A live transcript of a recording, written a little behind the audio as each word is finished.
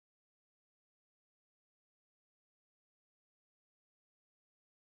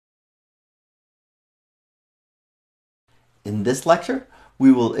In this lecture,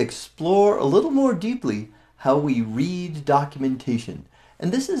 we will explore a little more deeply how we read documentation.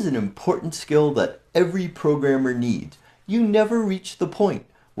 And this is an important skill that every programmer needs. You never reach the point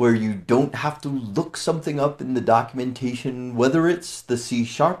where you don't have to look something up in the documentation, whether it's the C#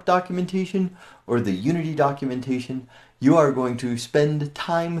 documentation or the Unity documentation. You are going to spend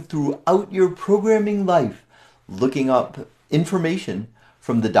time throughout your programming life looking up information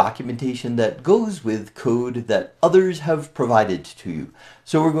from the documentation that goes with code that others have provided to you.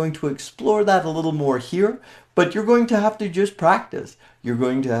 So we're going to explore that a little more here, but you're going to have to just practice. You're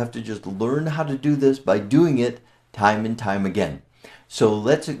going to have to just learn how to do this by doing it time and time again. So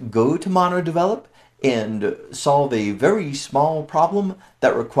let's go to MonoDevelop and solve a very small problem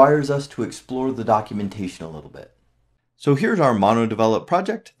that requires us to explore the documentation a little bit. So here's our MonoDevelop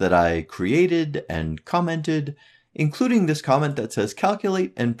project that I created and commented, including this comment that says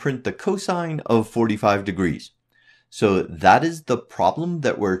calculate and print the cosine of 45 degrees. So that is the problem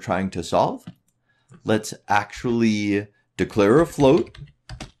that we're trying to solve. Let's actually declare a float,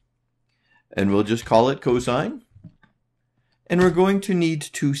 and we'll just call it cosine. And we're going to need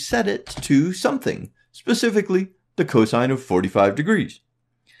to set it to something, specifically the cosine of 45 degrees.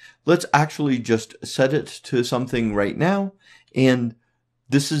 Let's actually just set it to something right now, and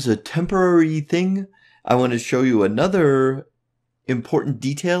this is a temporary thing. I want to show you another important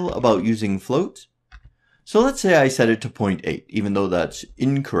detail about using floats. So let's say I set it to 0.8, even though that's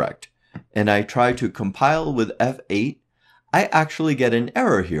incorrect, and I try to compile with F8, I actually get an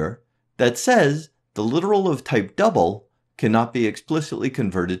error here that says the literal of type double cannot be explicitly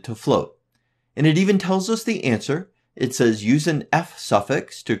converted to float. And it even tells us the answer. It says use an F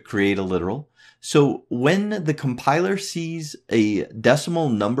suffix to create a literal. So when the compiler sees a decimal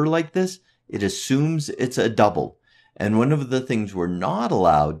number like this, it assumes it's a double. And one of the things we're not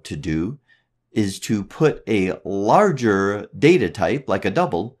allowed to do is to put a larger data type, like a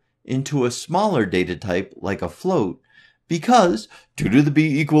double, into a smaller data type, like a float, because 2 to the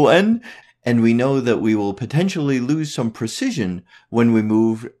b equal n, and we know that we will potentially lose some precision when we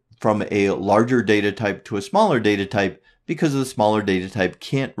move from a larger data type to a smaller data type, because the smaller data type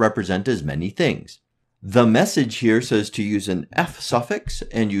can't represent as many things. The message here says to use an F suffix,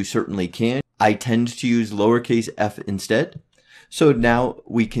 and you certainly can. I tend to use lowercase f instead. So now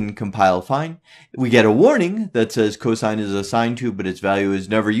we can compile fine. We get a warning that says cosine is assigned to, but its value is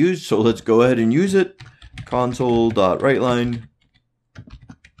never used. So let's go ahead and use it. Console.writeLine.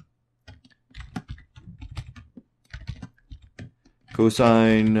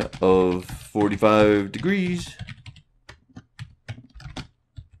 Cosine of 45 degrees.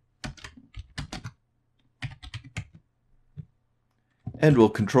 And we'll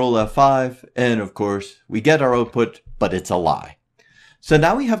control F5, and of course we get our output, but it's a lie. So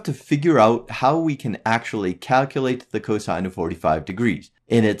now we have to figure out how we can actually calculate the cosine of 45 degrees.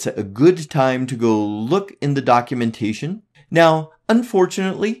 And it's a good time to go look in the documentation. Now,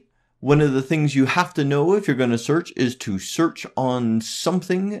 unfortunately, one of the things you have to know if you're going to search is to search on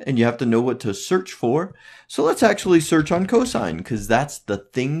something, and you have to know what to search for. So let's actually search on cosine, because that's the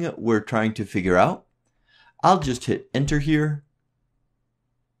thing we're trying to figure out. I'll just hit enter here.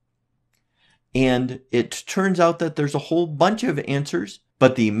 And it turns out that there's a whole bunch of answers,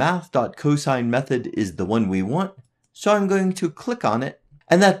 but the math.cosine method is the one we want. So I'm going to click on it,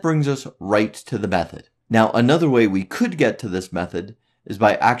 and that brings us right to the method. Now, another way we could get to this method is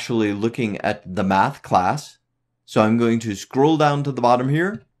by actually looking at the math class. So I'm going to scroll down to the bottom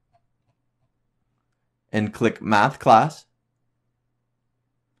here and click math class.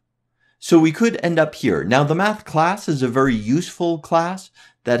 So we could end up here. Now the math class is a very useful class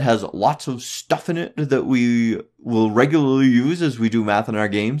that has lots of stuff in it that we will regularly use as we do math in our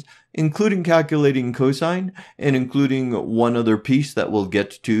games, including calculating cosine and including one other piece that we'll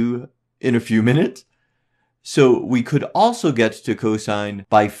get to in a few minutes. So we could also get to cosine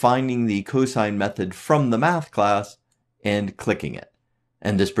by finding the cosine method from the math class and clicking it.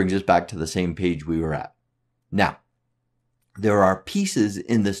 And this brings us back to the same page we were at. Now, there are pieces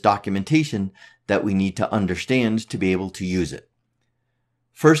in this documentation that we need to understand to be able to use it.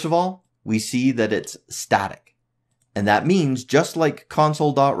 First of all, we see that it's static. And that means, just like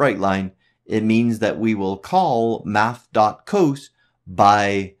console.writeLine, it means that we will call math.cos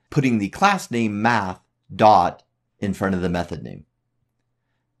by putting the class name math dot in front of the method name.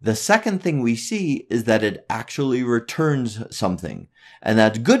 The second thing we see is that it actually returns something. And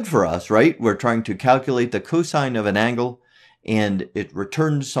that's good for us, right? We're trying to calculate the cosine of an angle, and it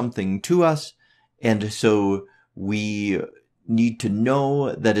returns something to us. And so we need to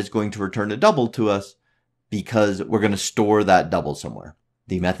know that it's going to return a double to us because we're going to store that double somewhere.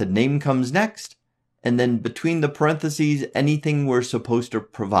 The method name comes next, and then between the parentheses, anything we're supposed to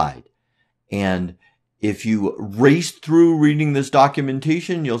provide. And if you race through reading this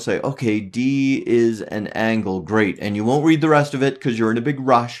documentation, you'll say, okay, D is an angle, great. And you won't read the rest of it because you're in a big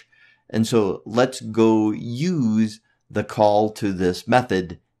rush. And so let's go use the call to this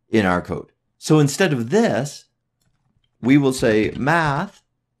method in our code. So instead of this, we will say math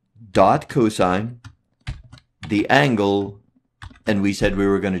dot cosine the angle, and we said we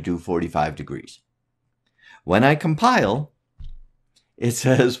were going to do 45 degrees. When I compile, it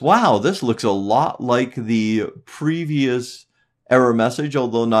says, wow, this looks a lot like the previous error message,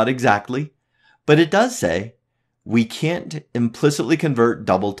 although not exactly. But it does say we can't implicitly convert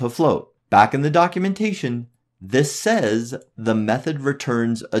double to float. Back in the documentation, this says the method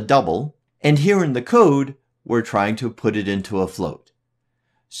returns a double, and here in the code, we're trying to put it into a float.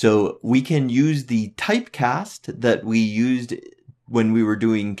 So we can use the typecast that we used when we were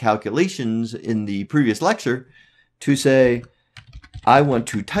doing calculations in the previous lecture to say, I want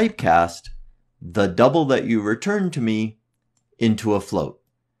to typecast the double that you returned to me into a float.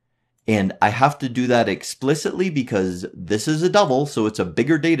 And I have to do that explicitly because this is a double, so it's a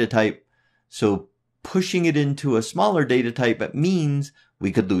bigger data type. So pushing it into a smaller data type means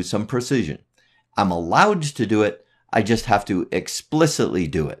we could lose some precision. I'm allowed to do it. I just have to explicitly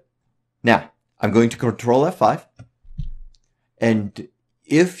do it. Now, I'm going to Control F5. And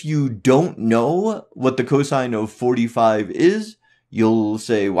if you don't know what the cosine of 45 is, you'll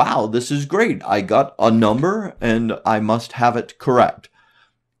say, wow, this is great. I got a number and I must have it correct.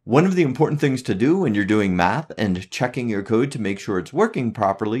 One of the important things to do when you're doing math and checking your code to make sure it's working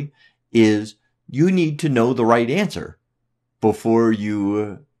properly is you need to know the right answer before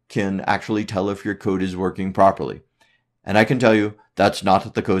you can actually tell if your code is working properly. And I can tell you that's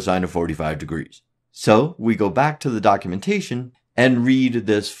not the cosine of 45 degrees. So we go back to the documentation and read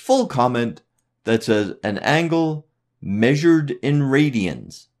this full comment that says an angle measured in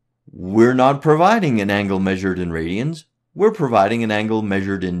radians. We're not providing an angle measured in radians. We're providing an angle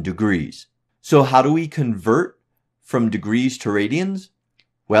measured in degrees. So how do we convert from degrees to radians?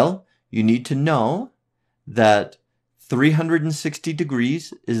 Well, you need to know that 360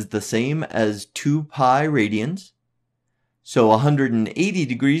 degrees is the same as 2 pi radians. So 180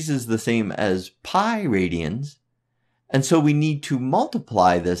 degrees is the same as pi radians. And so we need to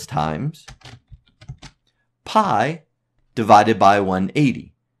multiply this times pi divided by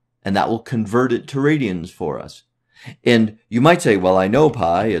 180. And that will convert it to radians for us. And you might say, well, I know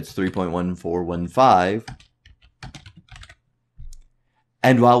pi, it's 3.1415.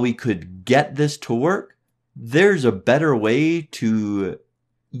 And while we could get this to work, there's a better way to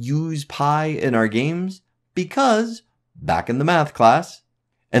use pi in our games because back in the math class,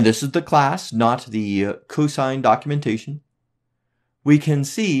 and this is the class, not the cosine documentation, we can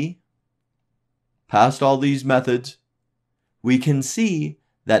see, past all these methods, we can see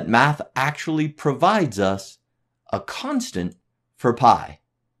that math actually provides us a constant for pi.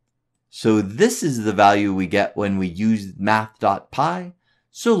 So this is the value we get when we use math.pi.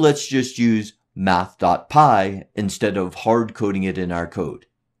 So let's just use math.pi instead of hard coding it in our code.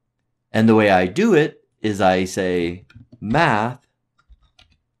 And the way I do it is I say math.pi.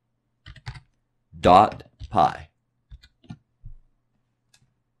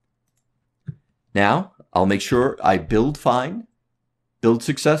 Now I'll make sure I build fine, build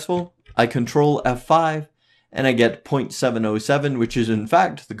successful. I Control F5 and I get 0.707, which is in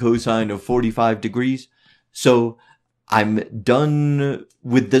fact the cosine of 45 degrees. So I'm done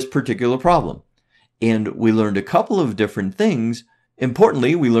with this particular problem. And we learned a couple of different things.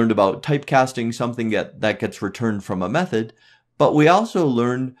 Importantly, we learned about typecasting something that gets returned from a method, but we also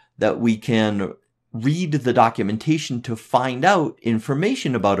learned that we can read the documentation to find out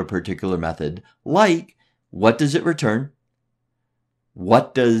information about a particular method, like what does it return?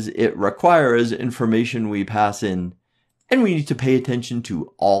 What does it require as information we pass in? And we need to pay attention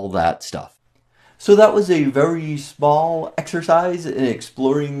to all that stuff. So that was a very small exercise in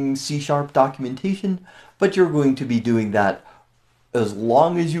exploring C# documentation, but you're going to be doing that as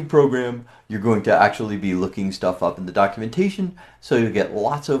long as you program. You're going to actually be looking stuff up in the documentation, so you'll get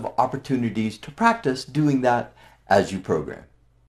lots of opportunities to practice doing that as you program.